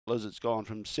as it's gone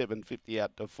from $7.50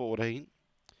 out to 14.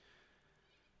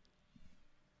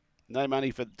 No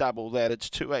money for double that. It's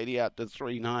 $2.80 out to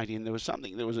 $3.90, and there was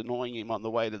something that was annoying him on the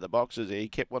way to the boxes there. He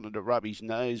kept wanting to rub his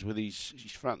nose with his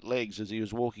front legs as he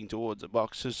was walking towards the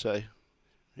boxes, so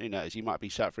who knows, he might be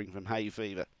suffering from hay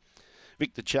fever.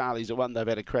 Victor Charlie's the one they've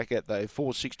had a crack at, though.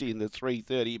 460 in the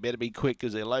 330. You better be quick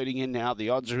because they're loading in now. The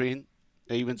odds are in.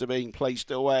 Evens are being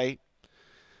placed away.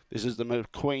 This is the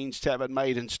McQueen's Tavern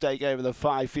Maiden Stake over the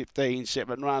 5.15.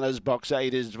 7 runners. Box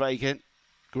 8 is vacant.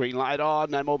 Green light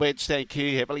on, no more bets, thank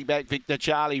you. Heavily back Victor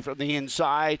Charlie from the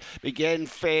inside. Began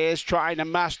Fairs trying to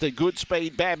muster. Good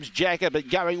speed, Babs Jacket, but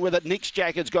going with it. Nick's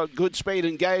Jacket's got good speed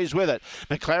and goes with it.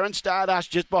 McLaren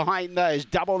Stardust just behind those.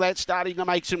 Double that starting to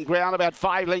make some ground, about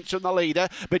 5 lengths from the leader,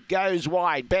 but goes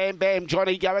wide. Bam Bam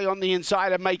Johnny going on the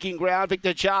inside and making ground.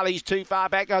 Victor Charlie's too far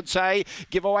back, I'd say.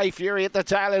 Giveaway Fury at the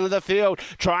tail end of the field.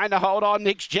 Trying to hold on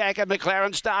Nick's Jacket.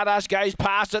 McLaren Stardust goes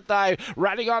past it though.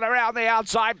 Running on around the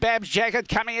outside. Babs Jacket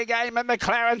coming again, and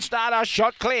McLaren Stardust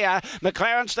shot clear.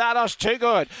 McLaren Stardust too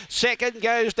good. Second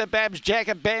goes to Babs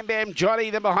Jacket, Bam Bam Johnny.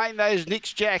 Then behind those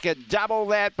Nick's Jacket. Double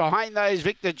that behind those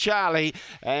Victor Charlie.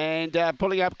 And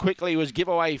pulling up quickly was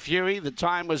Giveaway Fury. The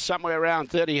time was somewhere around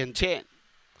 30 and 10.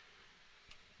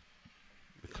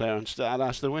 McLaren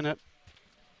Stardust the winner.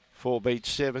 4 beats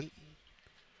 7.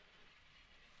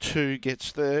 2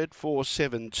 gets third.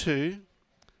 4-7-2.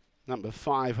 Number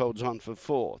 5 holds on for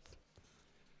fourth.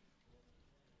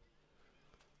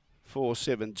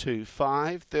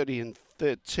 4-7-2-5, 30 and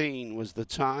 13 was the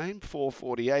time.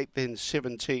 4:48, then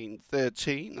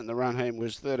 17:13, and the run home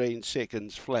was 13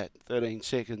 seconds flat. 13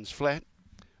 seconds flat.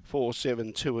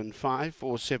 4-7-2-5,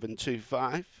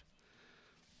 4-7-2-5.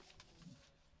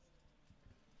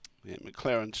 Yeah,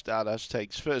 McLaren Stardust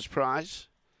takes first prize.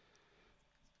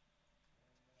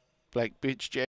 Black Bitch Jack.